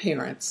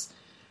grandparents,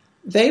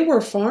 they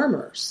were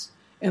farmers,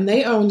 and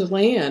they owned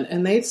land,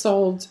 and they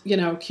sold,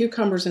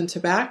 cucumbers and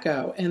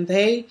tobacco, and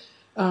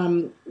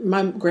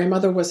my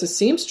grandmother was a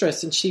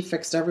seamstress, and she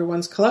fixed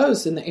everyone's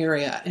clothes in the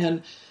area.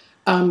 And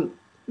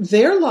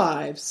their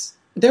lives,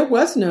 there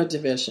was no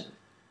division.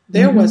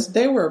 They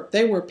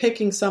were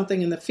picking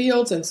something in the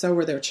fields, and so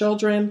were their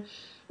children.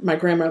 My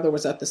grandmother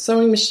was at the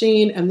sewing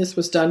machine, and this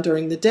was done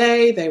during the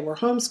day. They were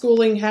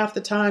homeschooling half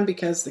the time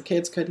because the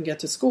kids couldn't get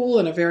to school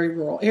in a very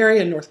rural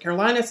area in North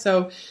Carolina.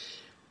 So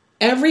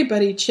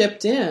everybody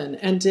chipped in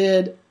and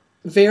did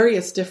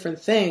various different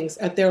things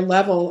at their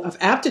level of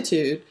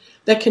aptitude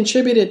that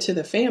contributed to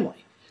the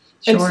family.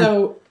 Sure. And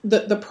so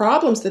the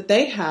problems that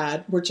they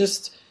had were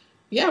just,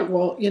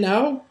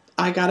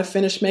 I got to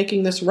finish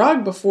making this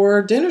rug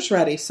before dinner's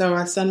ready. So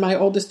I send my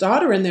oldest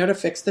daughter in there to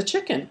fix the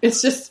chicken.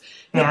 It's just,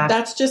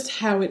 that's just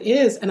how it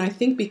is. And I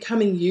think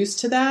becoming used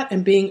to that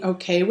and being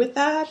okay with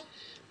that,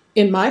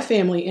 in my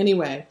family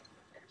anyway,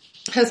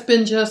 has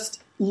been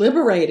just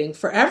liberating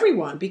for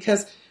everyone,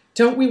 because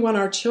don't we want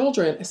our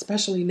children,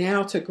 especially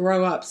now, to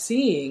grow up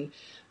seeing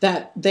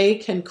that they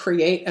can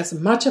create as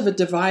much of a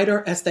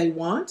divider as they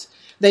want.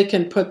 They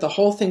can put the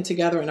whole thing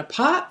together in a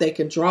pot. They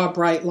can draw a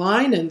bright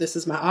line, and this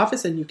is my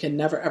office, and you can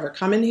never, ever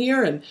come in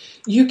here. And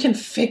you can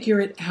figure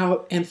it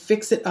out and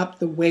fix it up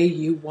the way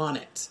you want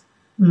it.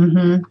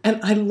 Mm-hmm.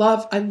 And I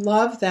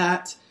love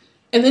that.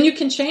 And then you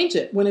can change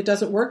it when it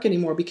doesn't work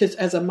anymore, because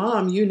as a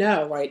mom, you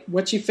know, right,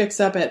 what you fix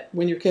up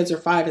when your kids are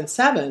 5 and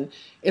 7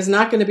 is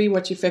not going to be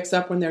what you fix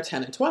up when they're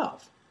 10 and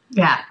 12.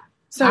 Yeah,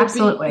 so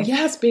absolutely.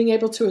 Being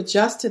able to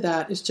adjust to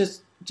that is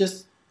just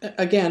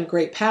again,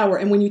 great power.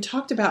 And when you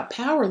talked about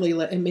power,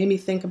 Leela, it made me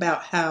think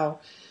about how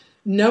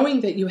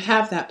knowing that you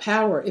have that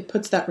power, it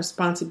puts that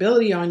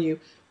responsibility on you,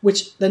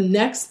 which the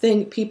next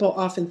thing people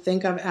often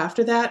think of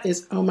after that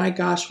is, oh my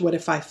gosh, what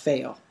if I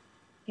fail?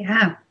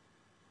 Yeah.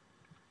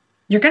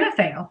 You're going to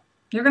fail.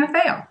 You're going to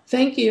fail.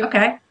 Thank you.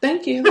 Okay.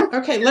 Thank you.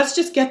 Okay. Let's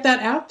just get that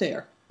out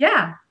there.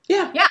 Yeah.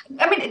 Yeah. Yeah.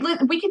 I mean,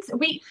 we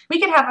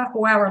could have a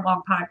 4-hour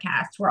long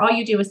podcast where all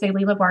you do is say,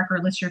 Leela Barker,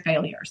 list your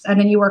failures. And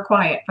then you are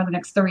quiet for the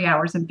next 3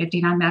 hours and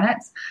 59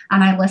 minutes.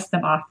 And I list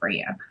them off for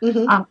you.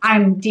 Mm-hmm.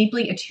 I'm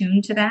deeply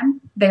attuned to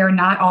them. They are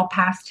not all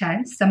past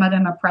tense. Some of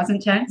them are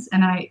present tense.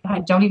 And I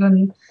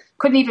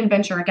couldn't even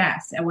venture a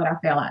guess at what I'll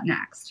fail at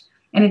next.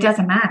 And it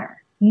doesn't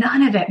matter.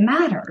 None of it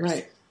matters.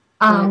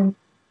 Right.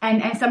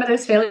 And some of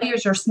those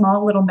failures are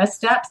small little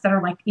missteps that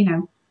are like,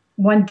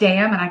 one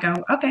damn, and I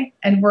go, okay,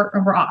 and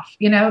we're off,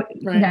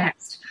 right.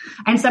 Next.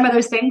 And some of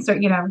those things are,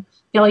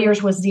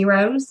 failures with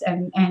zeros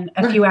and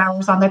a few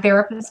hours on the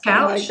therapist's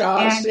couch. Oh my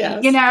gosh, and,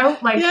 yes.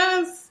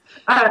 Yes.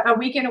 A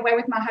weekend away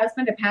with my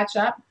husband to patch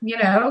up,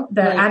 the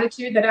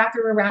attitude that I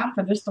threw around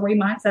for those 3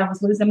 months. I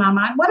was losing my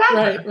mind,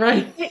 whatever.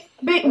 Right.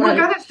 But we're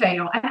going to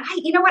fail. And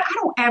I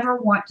don't ever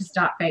want to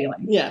stop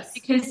failing. Yes.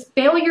 Because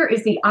failure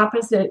is the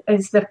opposite,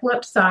 is the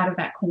flip side of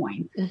that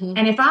coin. Mm-hmm.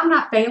 And if I'm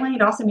not failing,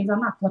 it also means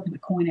I'm not flipping the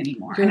coin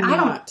anymore. You're and not. I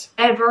don't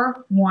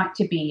ever want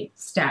to be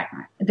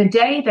stagnant. The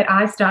day that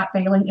I stop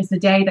failing is the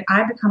day that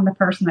I become the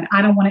person that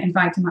I don't want to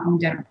invite to my own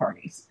dinner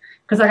parties.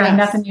 Because I got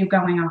nothing new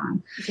going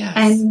on. Yes.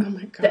 And oh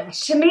my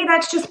gosh. To me,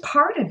 that's just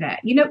part of it.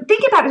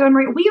 Think about it,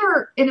 Marie. We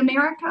are in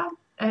America.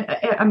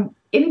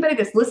 Anybody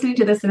that's listening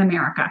to this in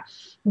America,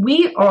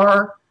 we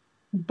are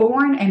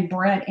born and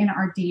bred in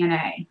our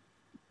DNA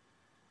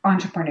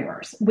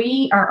entrepreneurs.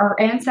 Our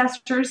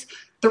ancestors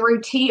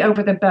threw tea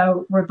over the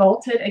boat,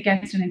 revolted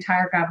against an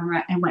entire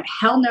government, and went,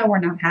 hell no, we're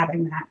not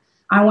having that.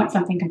 I want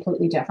something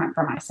completely different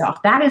for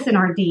myself. That is in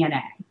our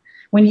DNA.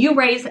 When you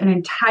raise an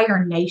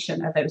entire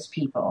nation of those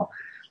people,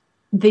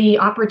 the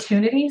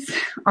opportunities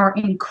are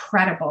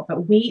incredible,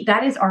 but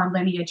that is our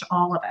lineage,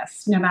 all of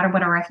us, no matter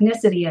what our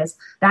ethnicity is,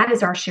 that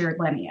is our shared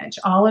lineage.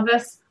 All of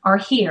us are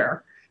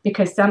here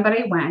because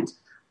somebody went,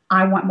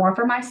 I want more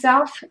for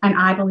myself, and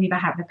I believe I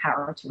have the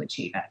power to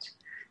achieve it,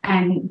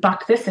 and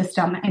bucked the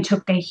system and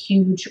took a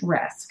huge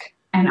risk.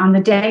 And on the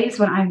days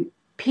when I'm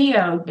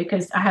PO'd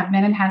because I have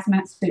men in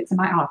hazmat suits in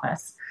my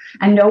office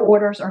and no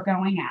orders are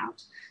going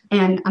out,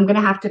 and I'm going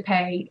to have to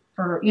pay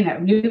for,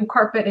 new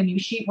carpet and new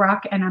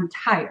sheetrock, and I'm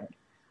tired,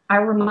 I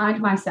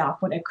remind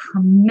myself what a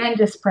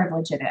tremendous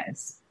privilege it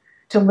is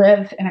to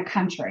live in a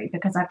country,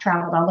 because I've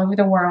traveled all over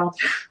the world.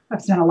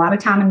 I've spent a lot of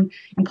time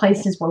in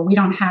places where we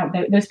don't have,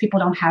 those people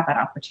don't have that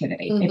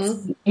opportunity.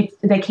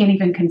 Mm-hmm. They can't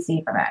even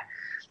conceive of it.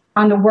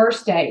 On the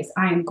worst days,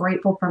 I am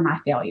grateful for my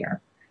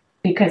failure,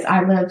 because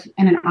I live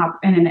in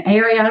an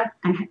area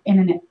and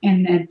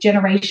in a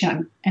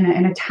generation, in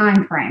a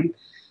time frame,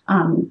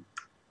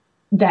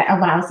 that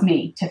allows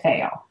me to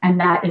fail.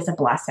 And that is a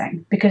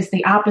blessing, because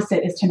the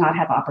opposite is to not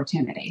have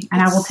opportunity.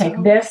 And I will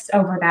take this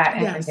over that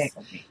every day.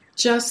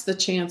 Just the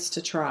chance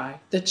to try.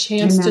 The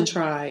chance to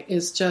try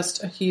is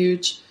just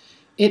it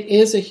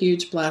is a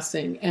huge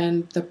blessing.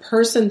 And the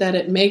person that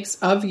it makes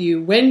of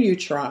you when you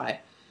try,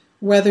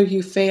 whether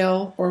you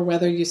fail or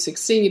whether you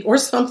succeed or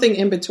something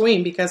in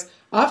between, because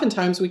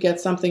oftentimes we get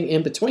something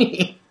in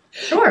between.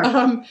 Sure.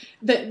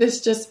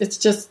 It's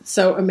just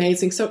so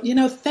amazing. So,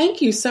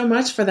 thank you so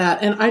much for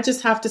that. And I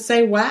just have to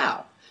say,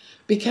 wow,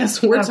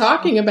 because we're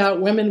talking about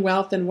women,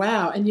 wealth, and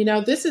wow. And,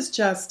 this is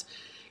just,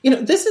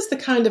 this is the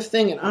kind of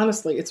thing. And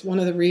honestly, it's one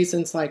of the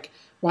reasons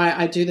why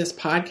I do this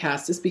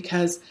podcast, is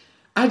because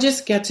I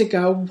just get to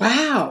go,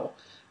 wow,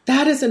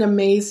 that is an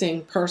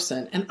amazing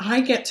person. And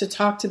I get to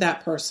talk to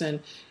that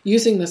person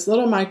using this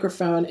little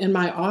microphone in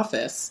my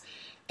office.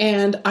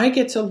 And I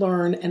get to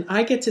learn, and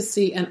I get to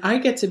see, and I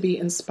get to be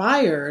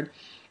inspired,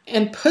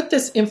 and put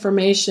this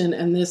information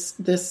and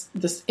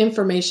this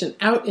information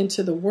out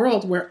into the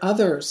world where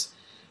others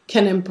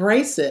can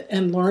embrace it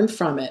and learn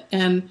from it.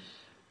 And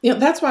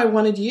that's why I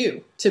wanted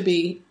you to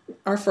be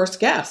our first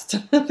guest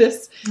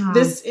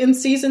this in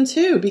season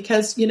 2,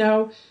 because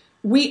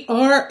we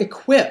are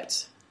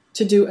equipped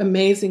to do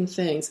amazing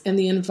things, and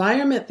the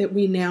environment that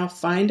we now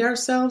find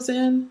ourselves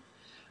in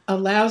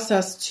allows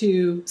us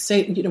to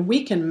say,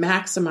 we can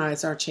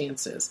maximize our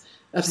chances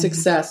of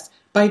success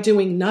by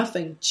doing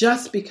nothing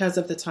just because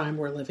of the time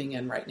we're living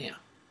in right now.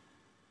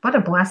 What a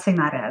blessing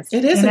that is.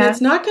 It is, and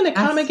it's not going to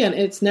come again.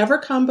 It's never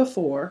come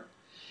before.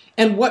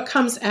 And what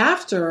comes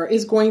after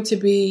is going to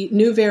be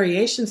new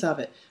variations of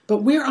it.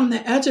 But we're on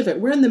the edge of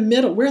it. We're in the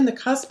middle. We're in the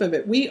cusp of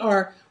it. We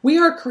are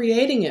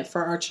creating it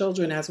for our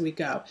children as we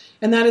go.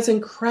 And that is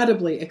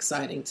incredibly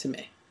exciting to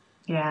me.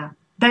 Yeah.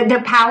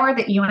 The power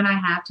that you and I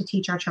have to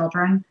teach our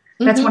children,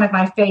 that's one of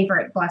my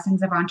favorite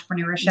blessings of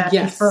entrepreneurship.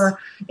 Yes.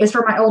 is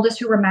for my oldest,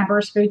 who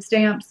remembers food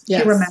stamps.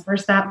 Yes. She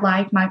remembers that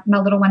life. My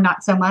little one,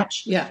 not so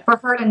much. Yeah. For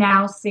her to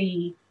now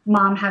see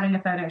mom having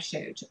a photo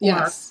shoot,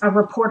 or a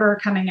reporter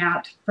coming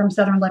out from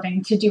Southern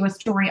Living to do a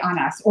story on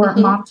us, or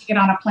mom to get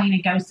on a plane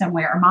and go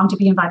somewhere, or mom to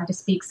be invited to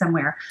speak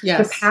somewhere.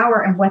 Yes. The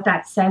power and what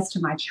that says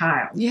to my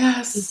child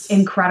is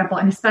incredible.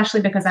 And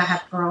especially because I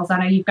have girls. I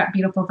know you've got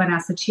beautiful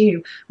Vanessa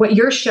too. What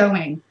you're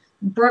showing,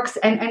 Brooks,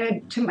 and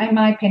in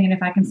my opinion,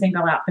 if I can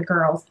single out the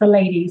girls, the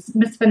ladies,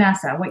 Miss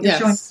Vanessa, what you're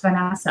showing Miss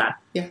Vanessa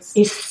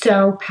is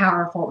so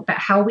powerful about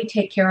how we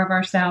take care of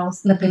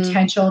ourselves, the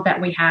potential that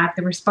we have,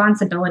 the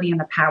responsibility and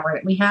the power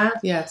that we have.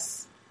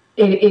 Yes.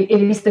 It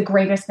is the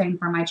greatest thing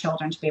for my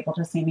children to be able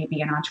to see me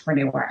be an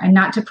entrepreneur, and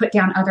not to put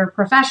down other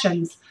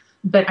professions,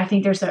 but I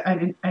think there's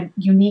a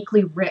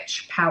uniquely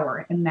rich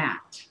power in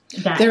that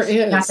there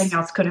is. Nothing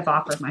else could have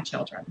offered my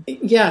children.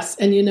 Yes.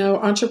 And,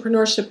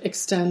 entrepreneurship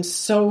extends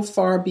so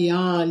far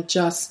beyond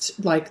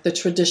just like the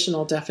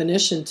traditional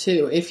definition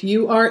too. If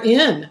you are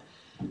in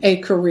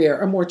a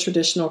more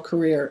traditional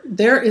career,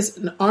 there is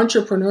an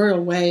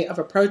entrepreneurial way of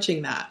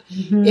approaching that.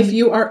 If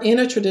you are in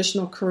a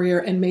traditional career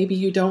and maybe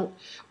you don't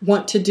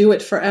want to do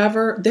it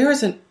forever, there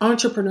is an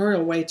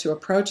entrepreneurial way to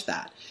approach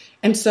that.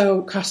 And so,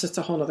 gosh, it's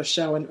a whole other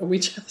show. And we're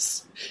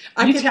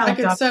going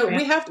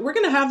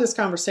to have this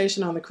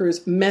conversation on the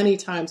cruise many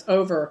times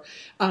over.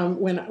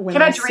 When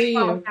I see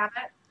you.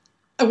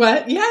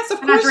 What? Yes,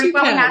 of course you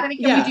can. Can we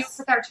do it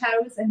with our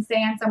toes and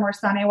stand somewhere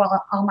sunny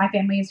while all my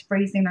family is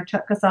freezing their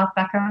took us off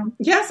back home?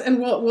 Yes,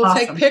 and we'll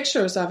take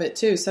pictures of it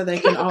too, so they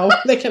can all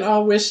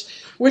wish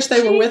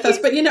they were with us.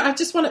 But I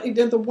just want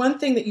to, the one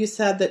thing that you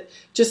said that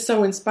just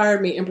so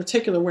inspired me in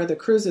particular, where the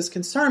cruise is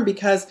concerned,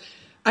 because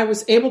I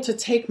was able to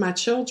take my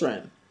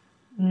children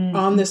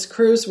on this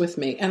cruise with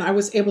me, and I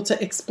was able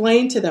to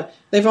explain to them.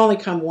 They've only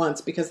come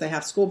once because they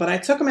have school, but I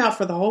took them out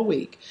for the whole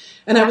week,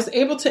 and I was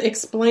able to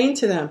explain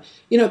to them,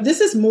 this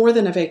is more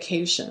than a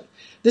vacation.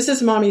 This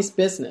is mommy's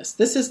business.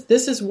 This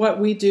is what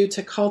we do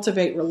to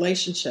cultivate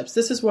relationships.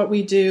 This is what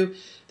we do.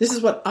 This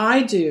is what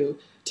I do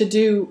to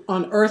do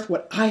on earth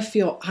what I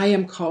feel I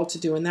am called to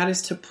do, and that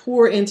is to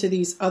pour into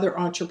these other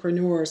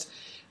entrepreneurs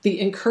the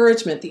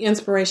encouragement, the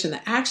inspiration,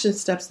 the action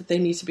steps that they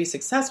need to be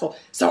successful.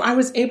 So I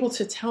was able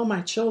to tell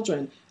my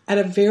children at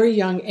a very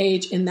young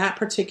age in that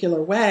particular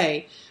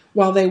way,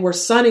 while they were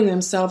sunning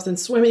themselves and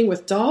swimming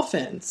with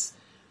dolphins,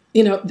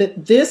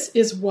 that this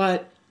is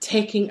what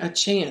taking a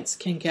chance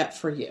can get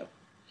for you.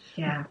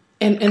 Yeah.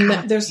 And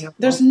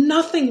there's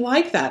nothing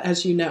like that,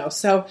 as you know.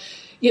 So,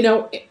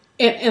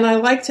 and I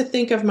like to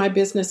think of my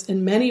business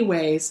in many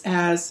ways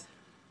as,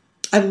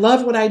 I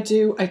love what I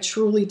do. I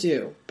truly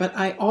do. But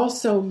I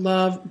also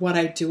love what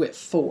I do it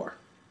for.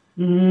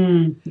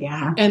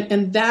 Yeah.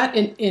 And that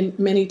in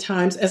many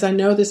times, as I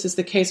know this is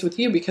the case with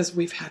you, because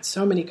we've had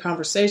so many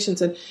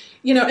conversations, and,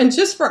 and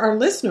just for our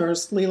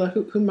listeners,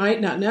 Leela, who might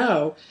not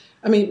know,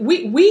 I mean,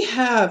 we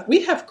have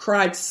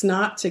cried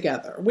snot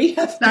together. We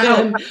have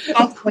done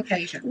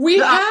we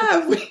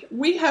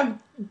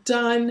have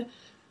done,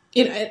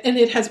 and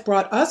it has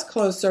brought us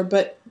closer,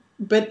 but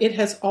it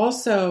has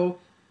also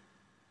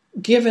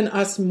given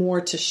us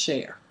more to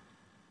share.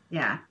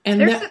 Yeah.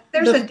 And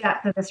there's a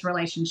depth of this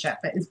relationship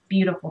that is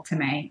beautiful to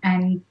me.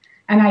 And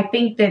I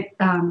think that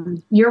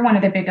you're one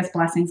of the biggest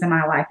blessings in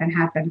my life, and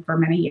have been for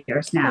many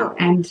years now.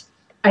 And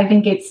I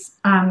think it's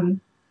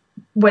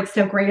what's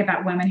so great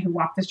about women who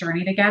walk this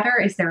journey together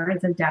is there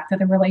is a depth of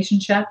the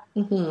relationship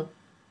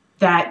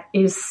that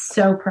is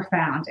so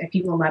profound if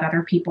you will let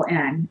other people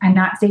in and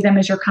not see them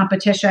as your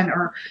competition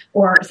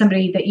or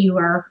somebody that you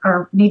are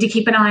or need to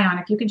keep an eye on.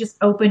 If you can just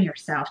open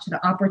yourself to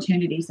the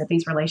opportunities that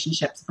these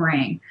relationships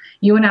bring.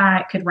 You and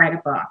I could write a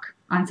book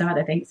on some of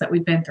the things that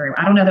we've been through.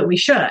 I don't know that we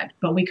should,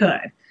 but we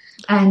could.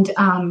 And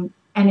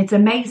it's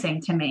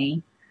amazing to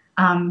me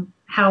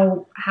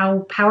how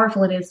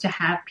powerful it is to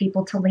have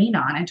people to lean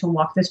on and to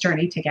walk this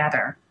journey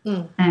together,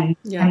 and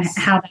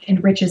how that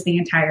enriches the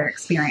entire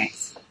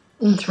experience.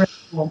 It's really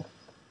cool.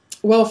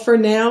 Well, for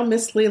now,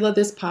 Miss Leela,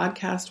 this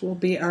podcast will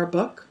be our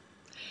book.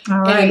 All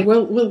right. And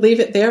we'll leave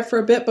it there for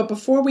a bit. But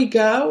before we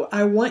go,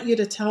 I want you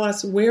to tell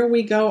us where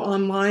we go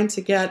online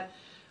to get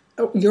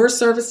your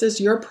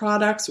services, your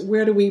products.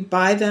 Where do we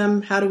buy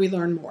them? How do we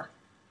learn more?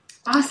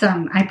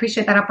 Awesome. I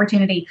appreciate that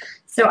opportunity.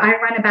 So I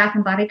run a bath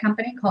and body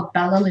company called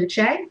Bella Luce.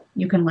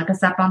 You can look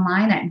us up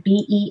online at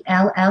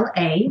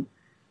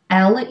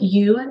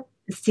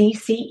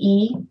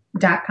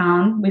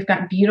BELLALUCCE.com. We've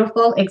got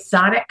beautiful,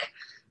 exotic,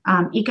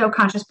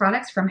 eco-conscious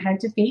products from head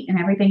to feet and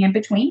everything in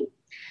between.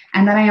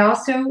 And then I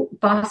also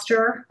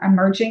foster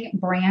emerging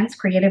brands,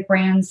 creative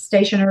brands,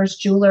 stationers,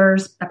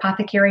 jewelers,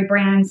 apothecary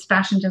brands,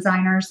 fashion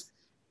designers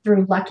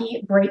through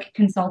Lucky Break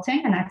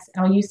Consulting, and that's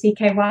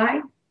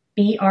LUCKYBREAK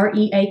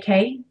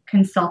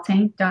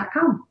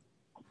consulting.com.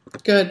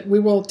 Good. We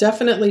will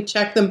definitely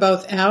check them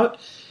both out.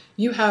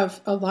 You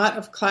have a lot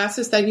of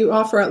classes that you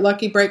offer at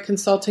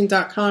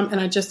luckybreakconsulting.com.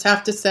 And I just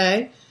have to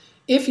say,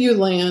 if you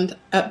land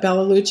at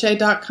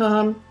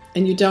bellaluce.com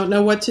and you don't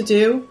know what to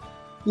do,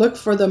 look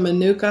for the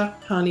Manuka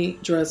honey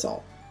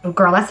drizzle. Oh,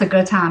 girl, that's a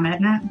good time,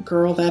 isn't it?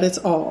 Girl, that is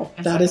all.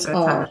 That is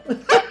all.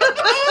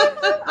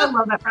 I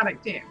love that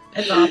product too.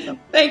 It's awesome.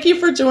 Thank you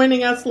for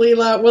joining us,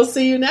 Leela. We'll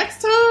see you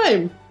next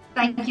time.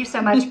 Thank you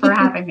so much for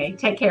having me.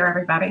 Take care,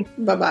 everybody.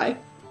 Bye-bye.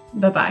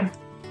 Bye-bye.